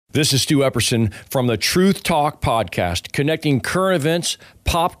This is Stu Epperson from the Truth Talk podcast, connecting current events,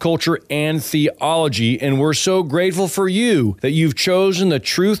 pop culture, and theology. And we're so grateful for you that you've chosen the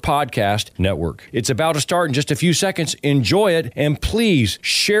Truth Podcast Network. It's about to start in just a few seconds. Enjoy it, and please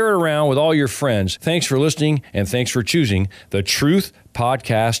share it around with all your friends. Thanks for listening, and thanks for choosing the Truth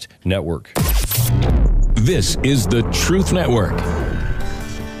Podcast Network. This is the Truth Network.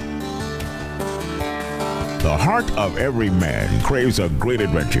 The heart of every man craves a great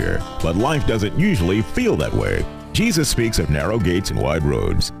adventure, but life doesn't usually feel that way. Jesus speaks of narrow gates and wide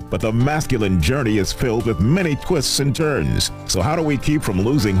roads, but the masculine journey is filled with many twists and turns. So how do we keep from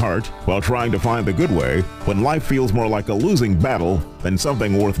losing heart while trying to find the good way when life feels more like a losing battle than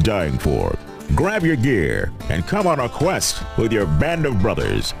something worth dying for? Grab your gear and come on a quest with your band of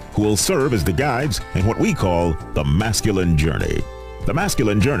brothers who will serve as the guides in what we call the masculine journey. The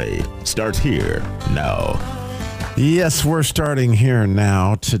masculine journey starts here now. Yes, we're starting here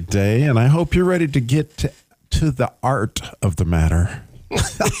now today, and I hope you're ready to get to the art of the matter.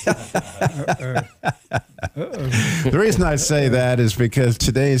 The reason I say that is because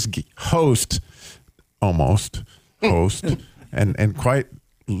today's host, and quite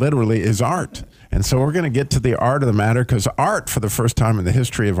literally is art. And so we're going to get to the art of the matter, because art, for the first time in the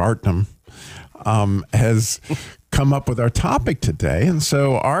history of artdom, has come up with our topic today. And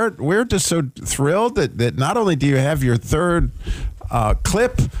so, Art, we're just so thrilled that not only do you have your third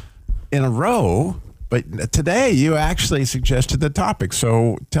clip in a row, but today you actually suggested the topic.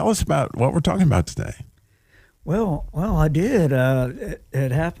 So tell us about what we're talking about today. Well, I did.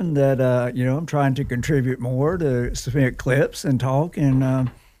 It happened that, I'm trying to contribute more to submit clips and talk. And I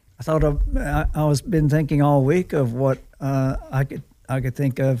thought I was been thinking all week of what I could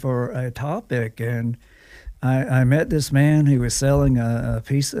think of for a topic. And I met this man who was selling a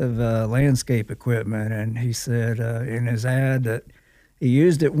piece of landscape equipment, and he said in his ad that he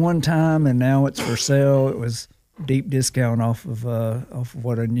used it one time and now it's for sale. It was deep discount off of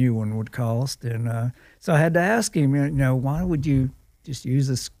what a new one would cost, and so I had to ask him, why would you just use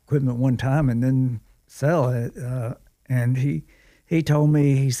this equipment one time and then sell it? And he told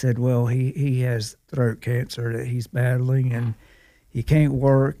me, he said, well, he has throat cancer that he's battling, and he can't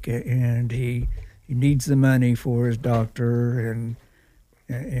work, and he needs the money for his doctor. And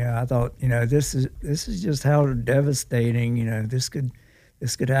I thought, this is just how devastating, this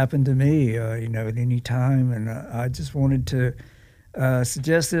could happen to me, at any time. And I just wanted to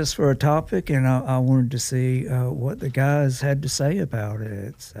suggest this for a topic, and I wanted to see what the guys had to say about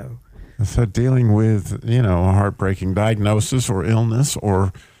it. So dealing with, a heartbreaking diagnosis or illness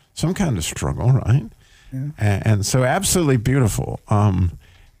or some kind of struggle, right? Yeah. And so absolutely beautiful. And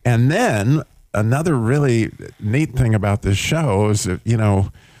then another really neat thing about this show is that,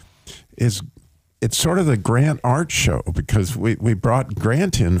 it's sort of the Grant art show, because we brought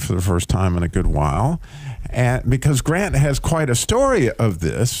Grant in for the first time in a good while. And because Grant has quite a story of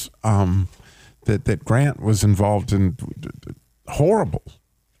this, that Grant was involved in a horrible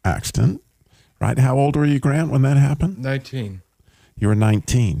accident, right? How old were you, Grant, when that happened? 19. You were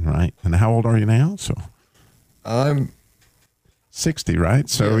 19, right? And how old are you now? So I'm 60, right?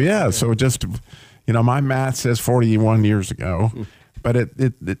 So yeah. So just, my math says 41 years ago, but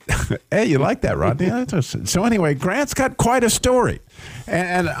it hey, you like that, Rodney? So anyway, Grant's got quite a story.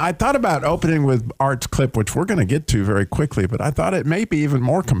 And I thought about opening with Art's clip, which we're going to get to very quickly, but I thought it may be even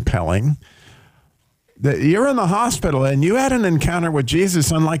more compelling that you're in the hospital and you had an encounter with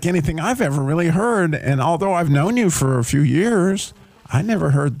Jesus unlike anything I've ever really heard. And although I've known you for a few years, I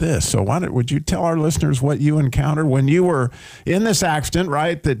never heard this. So would you tell our listeners what you encountered when you were in this accident,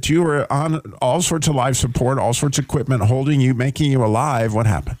 right? That you were on all sorts of life support, all sorts of equipment holding you, making you alive. What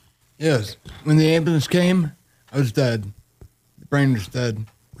happened? Yes. When the ambulance came, I was dead. The brain was dead.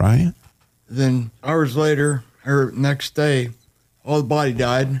 Right. Then hours later, or next day, all the body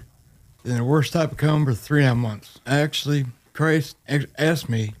died. Then the worst type of coma for 3.5 months. Actually, Christ asked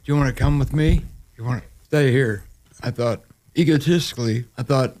me, do you want to come with me? You want to stay here? I thought, egotistically,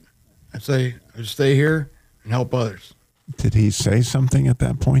 I'd say I'd stay here and help others. Did he say something at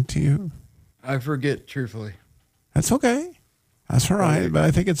that point to you? I forget, truthfully. That's okay. That's all right. But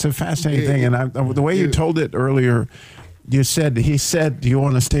I think it's a fascinating thing. And the way you told it earlier, he said, do you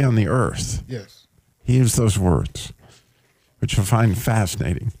want to stay on the earth? Yes. He used those words, which I find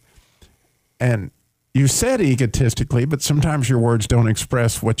fascinating. And you said egotistically, but sometimes your words don't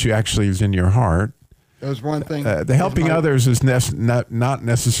express what you actually is in your heart. That was one thing. The helping others is not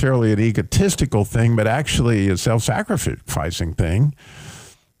necessarily an egotistical thing, but actually a self-sacrificing thing.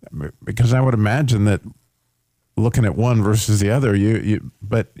 Because I would imagine that looking at one versus the other,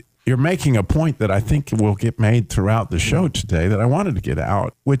 but you're making a point that I think will get made throughout the show today that I wanted to get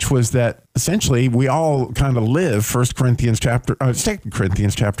out, which was that essentially we all kind of live 2 Corinthians chapter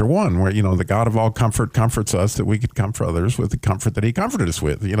 1, where, the God of all comfort comforts us that we could comfort others with the comfort that he comforted us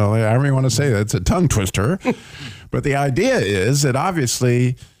with. I don't even want to say that. It's a tongue twister. But the idea is that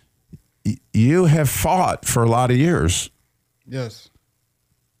obviously you have fought for a lot of years. Yes.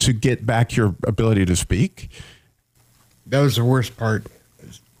 To get back your ability to speak. That was the worst part.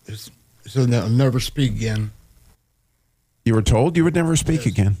 So I'll never speak again. You were told you would never speak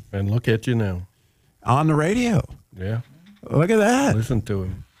again. And look at you now. On the radio. Yeah. Look at that. Listen to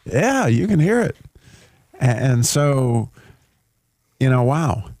him. Yeah, you can hear it. And so,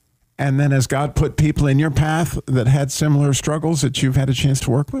 wow. And then has God put people in your path that had similar struggles that you've had a chance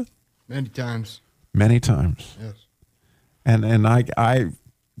to work with? Many times. Many times. Yes. And I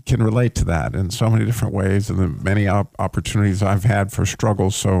can relate to that in so many different ways, and the many opportunities I've had for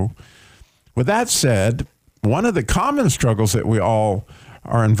struggles. So with that said, one of the common struggles that we all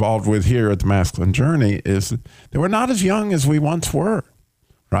are involved with here at the Masculine Journey is that we're not as young as we once were,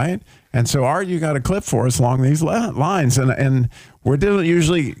 right? And so, Art, you got a clip for us along these lines. And we didn't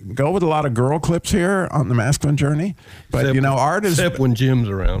usually go with a lot of girl clips here on the Masculine Journey. But, Art is... Except when Jim's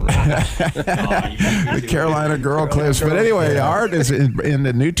around, right? The Carolina girl clips. But anyway, Art is in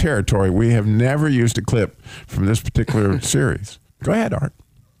the new territory. We have never used a clip from this particular series. Go ahead, Art.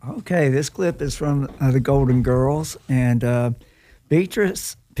 Okay, this clip is from the Golden Girls. And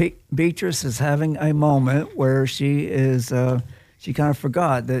Beatrice is having a moment where she is... she kind of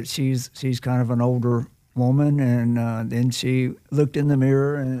forgot that she's kind of an older woman, and then she looked in the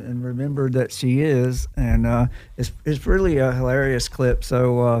mirror and remembered that she is, and it's really a hilarious clip.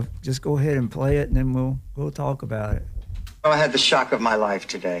 So just go ahead and play it, and then we'll talk about it. I had the shock of my life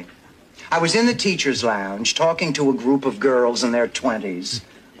today. I was in the teacher's lounge talking to a group of girls in their 20s.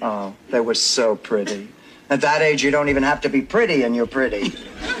 Oh, they were so pretty. At that age, you don't even have to be pretty, and you're pretty.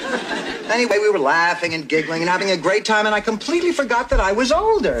 Anyway, we were laughing and giggling and having a great time, and I completely forgot that I was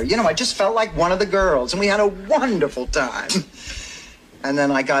older. I just felt like one of the girls, and we had a wonderful time. And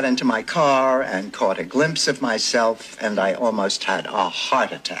then I got into my car and caught a glimpse of myself, and I almost had a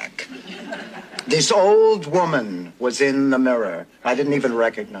heart attack. This old woman was in the mirror. I didn't even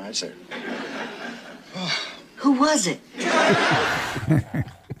recognize her. Who was it?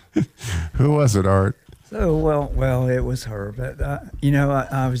 Who was it, Art? So, well, it was her. But,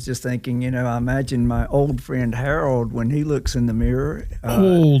 I was just thinking, I imagine my old friend Harold, when he looks in the mirror.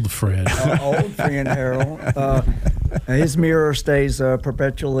 Old friend Harold. His mirror stays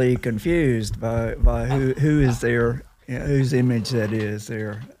perpetually confused by who is there, whose image that is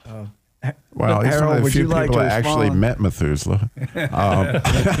there. Well, he's one of the few people that actually met Methuselah.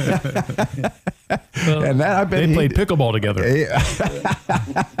 And that, I bet they played pickleball together.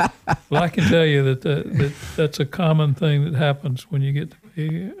 Well, I can tell you that's a common thing that happens when you get to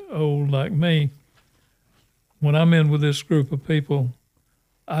be old like me. When I'm in with this group of people,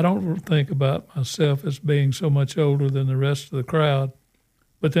 I don't think about myself as being so much older than the rest of the crowd.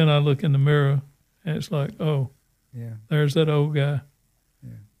 But then I look in the mirror, and it's like, oh, yeah, there's that old guy.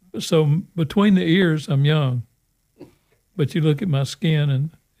 So between the ears, I'm young, but you look at my skin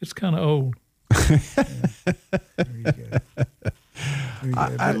and it's kind of old.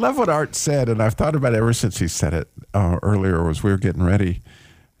 I love what Art said, and I've thought about it ever since he said it earlier as we were getting ready,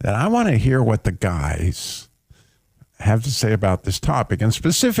 that I want to hear what the guys have to say about this topic. And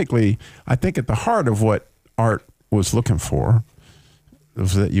specifically, I think at the heart of what Art was looking for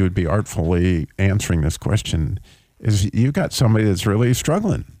was that you would be artfully answering this question is you got somebody that's really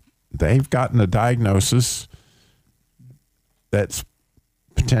struggling. They've gotten a diagnosis that's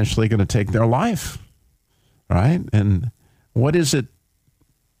potentially going to take their life, right? And what is it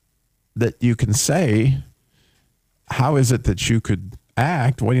that you can say? How is it that you could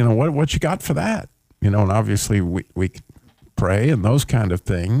act? Well, what you got for that? And obviously we pray and those kind of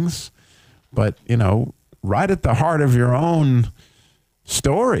things, but right at the heart of your own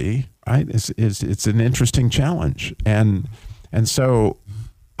story, right, it's an interesting challenge. And so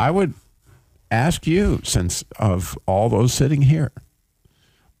I would ask you, since of all those sitting here,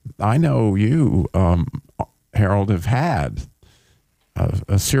 I know you, Harold, have had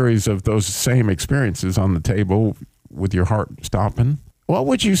a series of those same experiences on the table with your heart stopping. What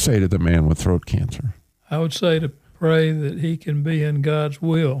would you say to the man with throat cancer? I would say to pray that he can be in God's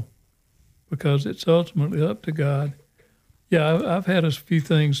will, because it's ultimately up to God. Yeah, I've had a few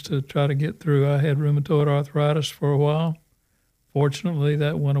things to try to get through. I had rheumatoid arthritis for a while. Fortunately,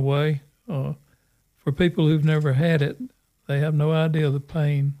 that went away. For people who've never had it, they have no idea the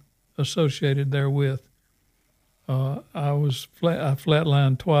pain associated therewith. I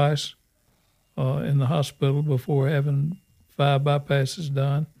flatlined twice in the hospital before having 5 bypasses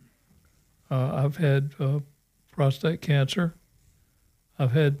done. I've had prostate cancer.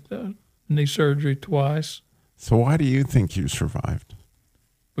 I've had knee surgery twice. So why do you think you survived?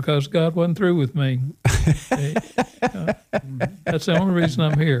 Because God wasn't through with me. That's the only reason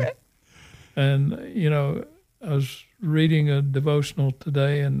I'm here. And, I was reading a devotional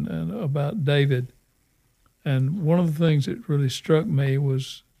today and about David. And one of the things that really struck me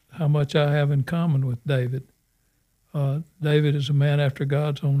was how much I have in common with David. David is a man after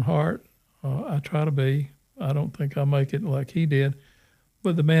God's own heart. I try to be. I don't think I'll make it like he did.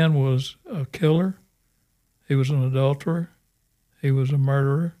 But the man was a killer. He was an adulterer. He was a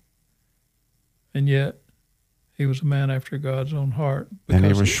murderer. And yet, he was a man after God's own heart. And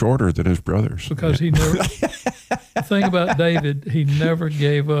he was shorter than his brothers. Because he never... The thing about David, he never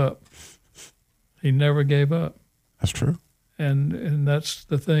gave up. He never gave up. That's true. And that's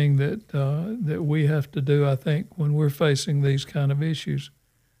the thing that we have to do, I think, when we're facing these kind of issues.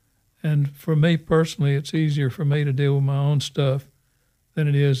 And for me personally, it's easier for me to deal with my own stuff than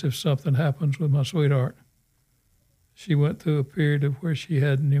it is if something happens with my sweetheart. She went through a period of where she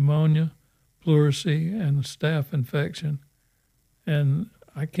had pneumonia, pleurisy, and a staph infection. And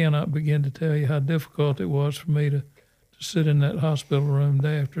I cannot begin to tell you how difficult it was for me to sit in that hospital room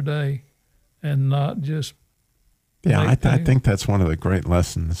day after day and not just... Yeah, I think that's one of the great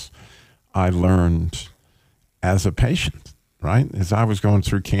lessons I learned as a patient, right? As I was going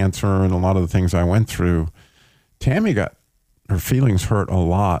through cancer and a lot of the things I went through, Tammy got her feelings hurt a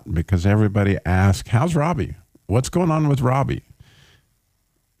lot because everybody asked, how's Robbie? What's going on with Robbie?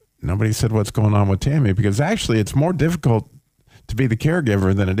 Nobody said what's going on with Tammy, because actually it's more difficult to be the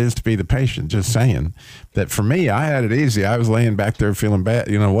caregiver than it is to be the patient. Just saying that for me, I had it easy. I was laying back there feeling bad,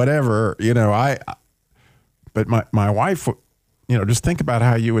 whatever, but my wife, just think about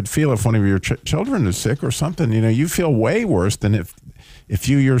how you would feel if one of your children is sick or something. You feel way worse than if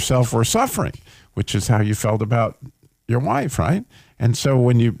you yourself were suffering, which is how you felt about your wife, right? And so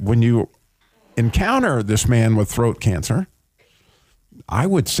when you encounter this man with throat cancer, I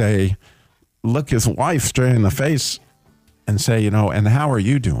would say, look his wife straight in the face and say, and how are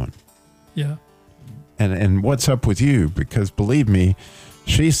you doing? Yeah. And what's up with you? Because believe me,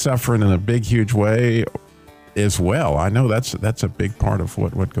 she's suffering in a big, huge way as well. I know that's a big part of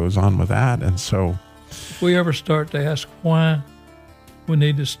what goes on with that. And so if we ever start to ask why, we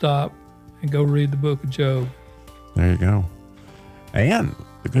need to stop and go read the book of Job. There you go. And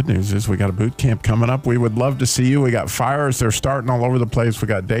the good news is we got a boot camp coming up. We would love to see you. We got fires. They're starting all over the place. We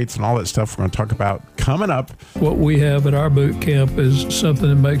got dates and all that stuff we're going to talk about coming up. What we have at our boot camp is something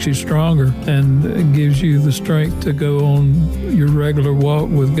that makes you stronger and gives you the strength to go on your regular walk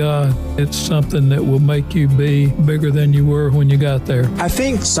with God. It's something that will make you be bigger than you were when you got there. I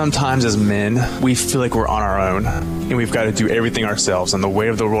think sometimes as men, we feel like we're on our own and we've got to do everything ourselves, and the weight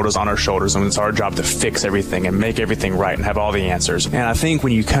of the world is on our shoulders, and it's our job to fix everything and make everything right and have all the answers. And I think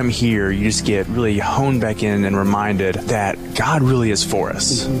when you come here, you just get really honed back in and reminded that God really is for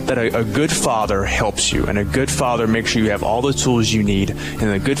us, that a good father helps you, and a good father makes sure you have all the tools you need, and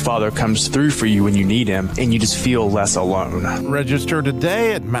a good father comes through for you when you need him, and you just feel less alone. Register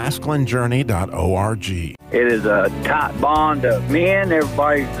today at masculinejourney.org. It is a tight bond of men.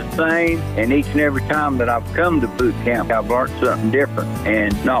 Everybody's the same. And each and every time that I've come to boot camp, I've learned something different.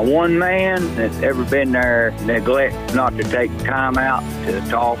 And not one man that's ever been there neglects not to take time out to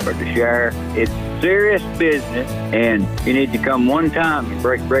talk or to share. It's serious business, and you need to come one time and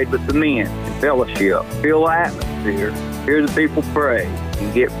break bread with the men and fellowship. Feel the atmosphere. Hear the people pray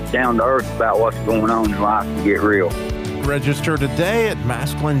and get down to earth about what's going on in life and get real. Register today at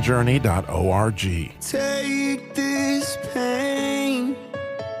masculinejourney.org. Take this pain,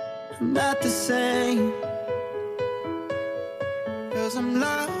 I'm not the same, 'cause I'm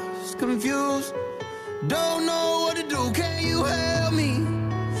lost, confused, don't know what to do. Can you help me?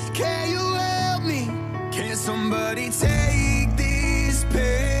 Can you help me? Can somebody take this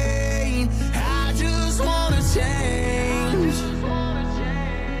pain? I just wanna change.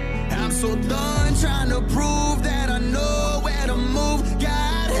 I'm so done trying to prove that I know where to move.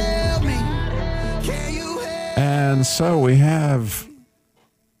 God help me. Can you help? And so we have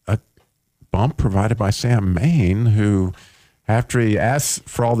a bump provided by Sam Main, who, after he asks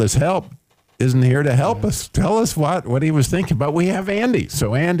for all this help, isn't here to help us. Tell us what he was thinking. But we have Andy.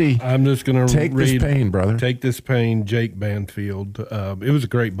 So, Andy, I'm just going to take this pain, brother. Take this pain, Jake Banfield. It was a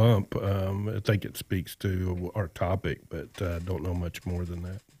great bump. I think it speaks to our topic, but I don't know much more than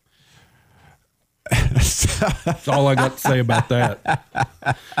that. That's all I got to say about that.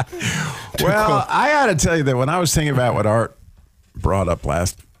 Well, I got to tell you that when I was thinking about what Art brought up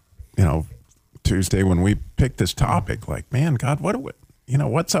last, Tuesday when we picked this topic, like, man, God,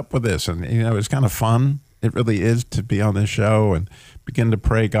 what's up with this? And, it's kind of fun. It really is to be on this show and begin to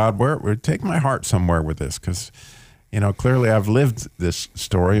pray, God, where take my heart somewhere with this. Because, clearly I've lived this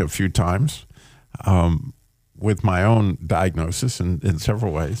story a few times with my own diagnosis in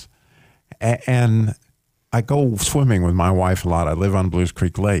several ways. And I go swimming with my wife a lot. I live on Blues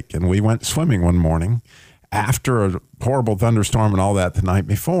Creek Lake, and we went swimming one morning after a horrible thunderstorm and all that the night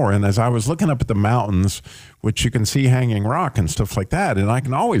before. And as I was looking up at the mountains, which you can see hanging rock and stuff like that, and I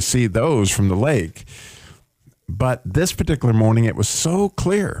can always see those from the lake. But this particular morning, it was so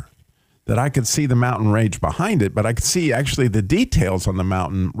clear that I could see the mountain range behind it, but I could see actually the details on the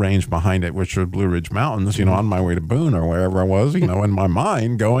mountain range behind it, which are Blue Ridge Mountains, on my way to Boone or wherever I was, in my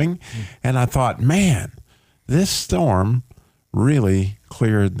mind going. And I thought, man, this storm really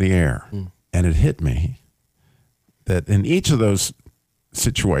cleared the air. And it hit me that in each of those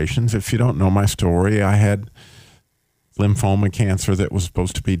situations, if you don't know my story, I had lymphoma cancer that was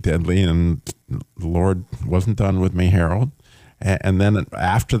supposed to be deadly, and the Lord wasn't done with me, Harold. And then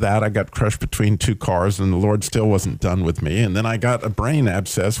after that, I got crushed between two cars, and the Lord still wasn't done with me. And then I got a brain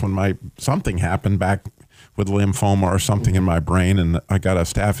abscess when something happened back with lymphoma or something in my brain, and I got a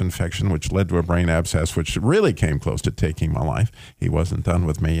staph infection, which led to a brain abscess, which really came close to taking my life. He wasn't done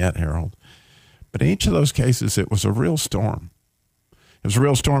with me yet, Harold. But in each of those cases, it was a real storm. It was a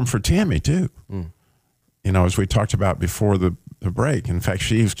real storm for Tammy, too. As we talked about before the break. In fact,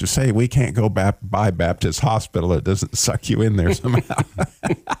 she used to say, we can't go by Baptist Hospital. It doesn't suck you in there somehow.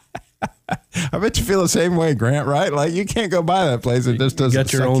 I bet you feel the same way, Grant, right? Like, you can't go by that place. It just doesn't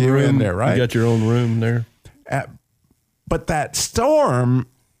suck you in there, right? You got your own room there. But that storm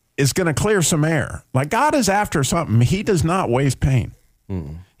is going to clear some air. Like, God is after something. He does not waste pain.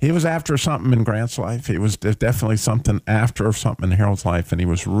 He was after something in Grant's life. He was definitely something after something in Harold's life, and he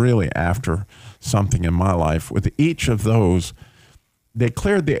was really after something in my life. With each of those, they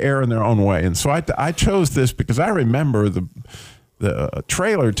cleared the air in their own way. And so I chose this because I remember the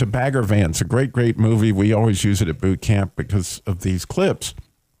trailer to Bagger Vance, a great, great movie. We always use it at boot camp because of these clips.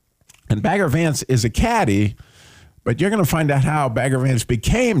 And Bagger Vance is a caddy, but you're going to find out how Bagger Vance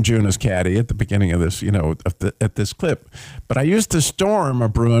became Juna's caddy at the beginning of this, at this clip. But I used the storm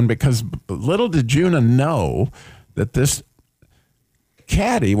of brewing because little did Juna know that this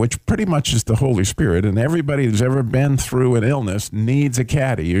caddy, which pretty much is the Holy Spirit, and everybody who's ever been through an illness needs a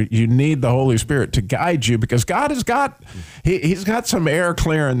caddy. You need the Holy Spirit to guide you because God has he's got some air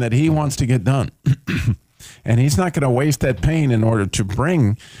clearing that he wants to get done. And he's not going to waste that pain in order to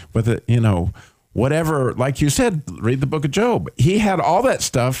bring with it, whatever, like you said, read the book of Job. He had all that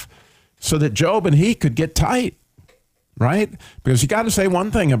stuff so that Job and he could get tight, right? Because you got to say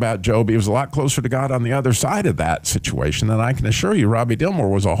one thing about Job. He was a lot closer to God on the other side of that situation. And I can assure you, Robbie Dilmore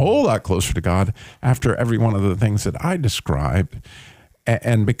was a whole lot closer to God after every one of the things that I described.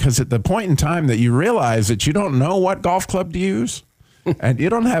 And because at the point in time that you realize that you don't know what golf club to use and you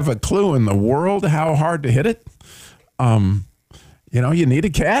don't have a clue in the world how hard to hit it, you need a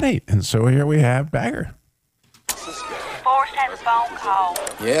caddy. And so here we have Bagger. Forrest had a phone call.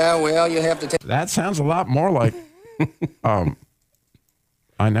 Yeah, well, you have to take... That sounds a lot more like...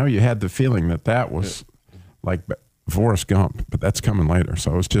 I know you had the feeling that was like Forrest Gump, but that's coming later,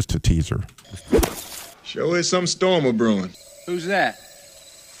 so it's just a teaser. Sure is some storm a brewing. Who's that?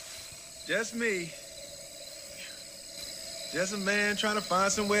 Just me. Just a man trying to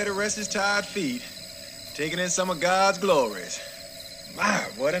find somewhere to rest his tired feet, taking in some of God's glories. My,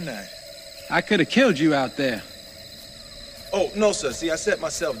 what a night. I could have killed you out there. Oh, no, sir. See, I set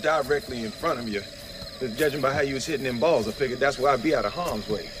myself directly in front of you. Judging by how you was hitting them balls, I figured that's where I'd be out of harm's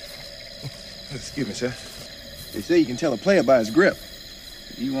way. Excuse me, sir. They say you can tell a player by his grip.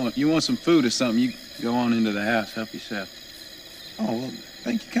 You want some food or something, you go on into the house, help yourself. Oh, well,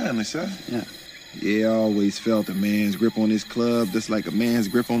 thank you kindly, sir. Yeah. Yeah, I always felt a man's grip on his club just like a man's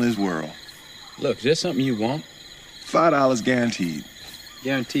grip on his world. Look, is there something you want? $5 guaranteed.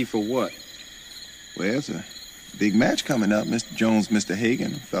 Guaranteed for what? Well, it's a big match coming up. Mr. Jones, Mr.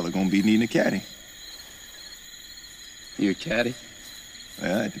 Hagan. Fella gonna be needing a caddy. You a caddy?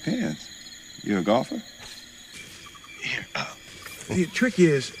 Well, it depends. You a golfer? Here, the trick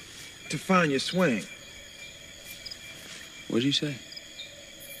is to find your swing. What'd you say?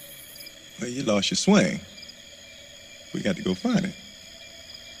 Well, you lost your swing. We got to go find it.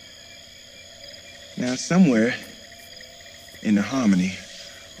 Now, somewhere in the harmony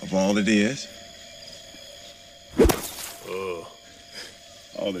of all it is,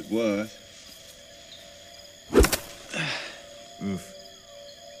 all it was, Oof.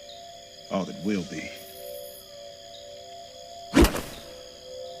 All that will be.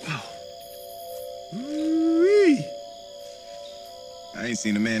 Ooh-wee. I ain't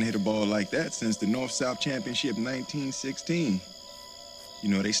seen a man hit a ball like that since the North-South Championship 1916. You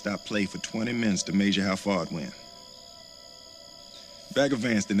know, they stopped play for 20 minutes to measure how far it went. Bagger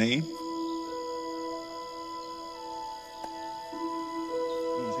Vance, the name.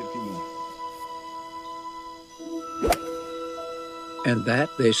 Let's hit a few more. And that,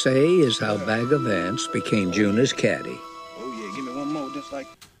 they say, is how Bagger Vance became Juna's caddy. Oh, yeah, give me one more, just like...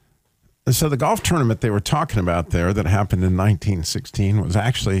 So the golf tournament they were talking about there that happened in 1916 was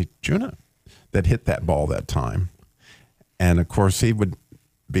actually Juna that hit that ball that time. And, of course, he would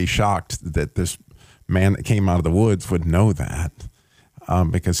be shocked that this man that came out of the woods would know that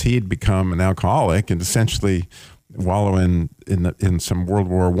because he had become an alcoholic and essentially wallowing in some World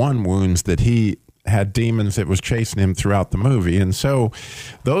War I wounds that he had demons that was chasing him throughout the movie. And so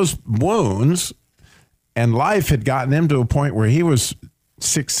those wounds and life had gotten him to a point where he was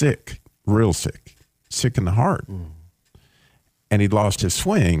sick, real sick in the heart. And he'd lost his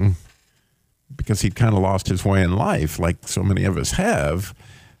swing because he'd kind of lost his way in life, like so many of us have.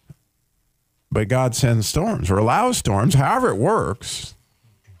 But God sends storms or allows storms, however it works.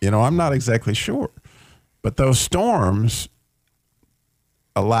 You know, I'm not exactly sure. But those storms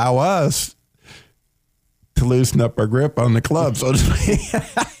allow us to loosen up our grip on the club, so to speak.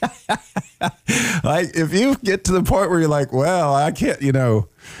 Like, if you get to the point where you're like, well, I can't, you know.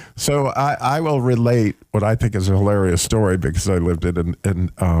 So I will relate what I think is a hilarious story because I lived it.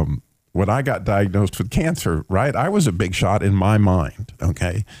 And when I got diagnosed with cancer, right, I was a big shot in my mind,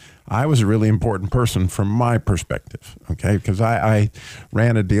 okay? I was a really important person from my perspective, okay? Because I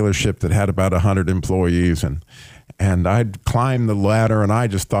ran a dealership that had about 100 employees, and I'd climbed the ladder, and I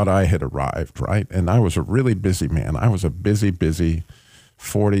just thought I had arrived, right? And I was a really busy man. I was a busy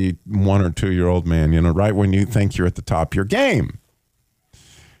 41 or 2-year-old man, you know, right when you think you're at the top of your game.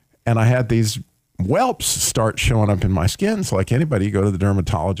 And I had these whelps start showing up in my skin. So like anybody, you go to the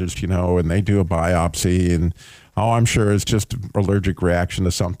dermatologist, you know, and they do a biopsy, and I'm sure it's just an allergic reaction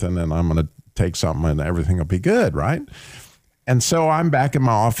to something, and I'm going to take something and everything will be good, right? And so I'm back in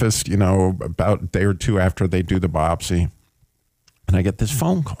my office, you know, about a day or two after they do the biopsy, and I get this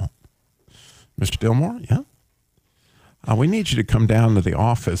phone call. Mr. Dillmore, yeah? We need you to come down to the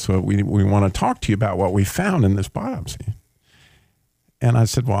office. We want to talk to you about what we found in this biopsy. And I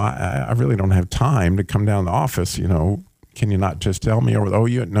said, well, I really don't have time to come down to the office, you know. Can you not just tell me over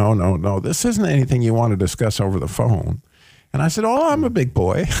no, this isn't anything you want to discuss over the phone. And I said, I'm a big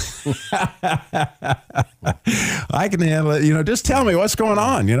boy. I can handle it. You know, just tell me what's going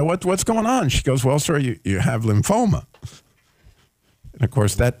on. You know, what's going on? She goes, well, sir, you have lymphoma. And, of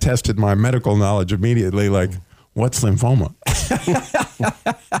course, that tested my medical knowledge immediately, like, what's lymphoma?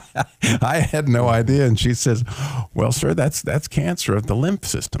 I had no idea. And she says, well, sir, that's cancer of the lymph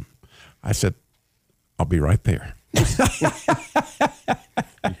system. I said, I'll be right there. You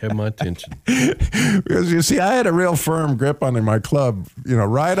have my attention. Because you see, I had a real firm grip on my club, you know,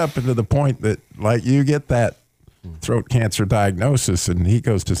 right up into the point that, like, you get that throat cancer diagnosis and he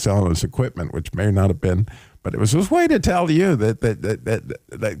goes to selling his equipment, which may not have been, but it was his way to tell you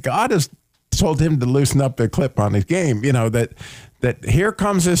that God has told him to loosen up the clip on his game, you know, that here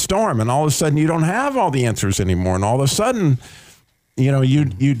comes this storm, and all of a sudden you don't have all the answers anymore, and all of a sudden, you know,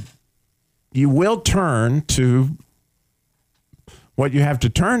 you will turn to what you have to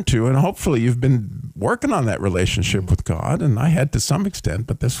turn to, and hopefully you've been working on that relationship with God, and I had to some extent,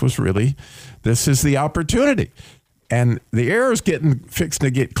 but this is the opportunity. And the error is fixing to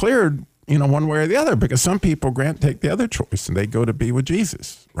get cleared, you know, one way or the other, because some people, Grant, take the other choice, and they go to be with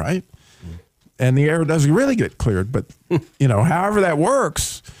Jesus, right? And the error doesn't really get cleared, but, you know, however that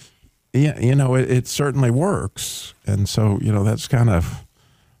works, yeah, you know, it certainly works. And so, you know, that's kind of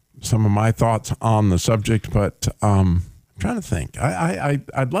some of my thoughts on the subject, but I'm trying to think. I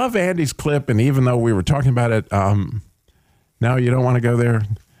love Andy's clip, and even though we were talking about it, no, you don't want to go there.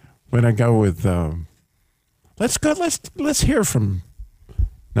 We're going to go with, let's hear from,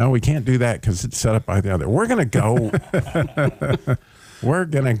 no, we can't do that because it's set up by the other. We're going to go. We're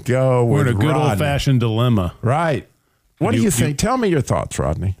going to go with We're in a good old-fashioned dilemma. Right. What do you think? Tell me your thoughts,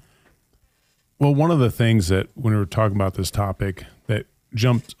 Rodney. Well, one of the things that when we were talking about this topic that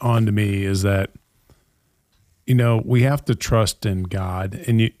jumped onto me is that, you know, we have to trust in God.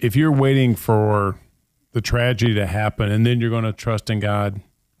 And if you're waiting for the tragedy to happen and then you're going to trust in God,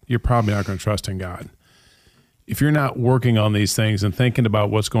 you're probably not going to trust in God. If you're not working on these things and thinking about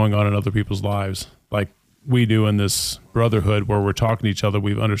what's going on in other people's lives, like we do in this brotherhood where we're talking to each other,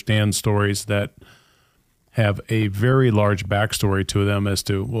 we understand stories that have a very large backstory to them as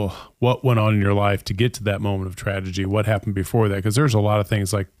to, well, what went on in your life to get to that moment of tragedy? What happened before that? Because there's a lot of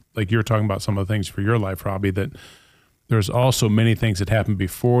things like you're talking about some of the things for your life, Robbie, that there's also many things that happened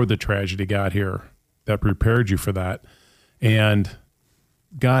before the tragedy got here that prepared you for that. And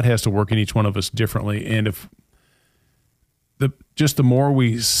God has to work in each one of us differently. And if the more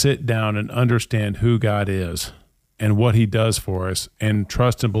we sit down and understand who God is and what he does for us and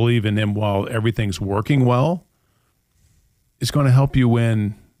trust and believe in him while everything's working well, it's going to help you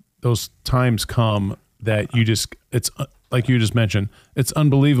when those times come that it's like you just mentioned, it's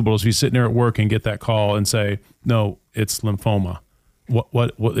unbelievable as you sit there at work and get that call and say, no, it's lymphoma.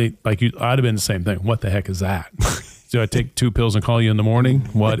 I'd have been the same thing. What the heck is that? Do I take 2 pills and call you in the morning?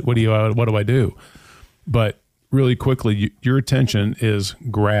 What do I do? But really quickly, your attention is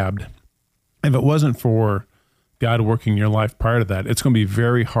grabbed. If it wasn't for God working in your life prior to that, it's going to be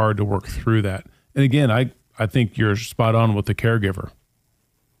very hard to work through that. And again, I think you're spot on with the caregiver.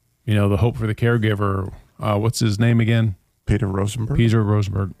 You know, the hope for the caregiver. What's his name again? Peter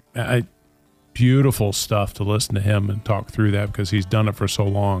Rosenberg. Beautiful stuff to listen to him and talk through that because he's done it for so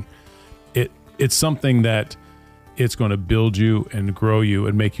long. It's something that it's going to build you and grow you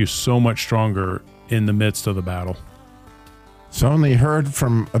and make you so much stronger in the midst of the battle. So only heard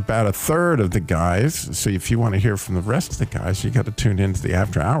from about a third of the guys. So if you want to hear from the rest of the guys, you got to tune into the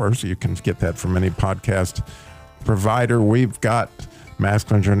After Hours. You can get that from any podcast provider. We've got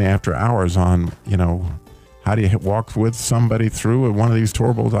Masculine Journey After Hours on, how do you walk with somebody through one of these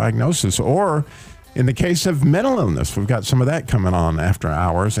horrible diagnoses? Or in the case of mental illness, we've got some of that coming on After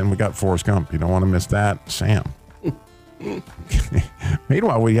Hours, and we got Forrest Gump. You don't want to miss that, Sam.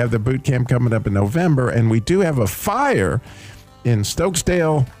 Meanwhile, we have the boot camp coming up in November, and we do have a fire in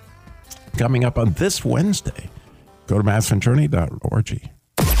Stokesdale coming up on this Wednesday. Go to masculinejourney.org.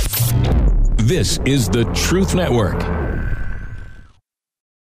 This is the Truth Network.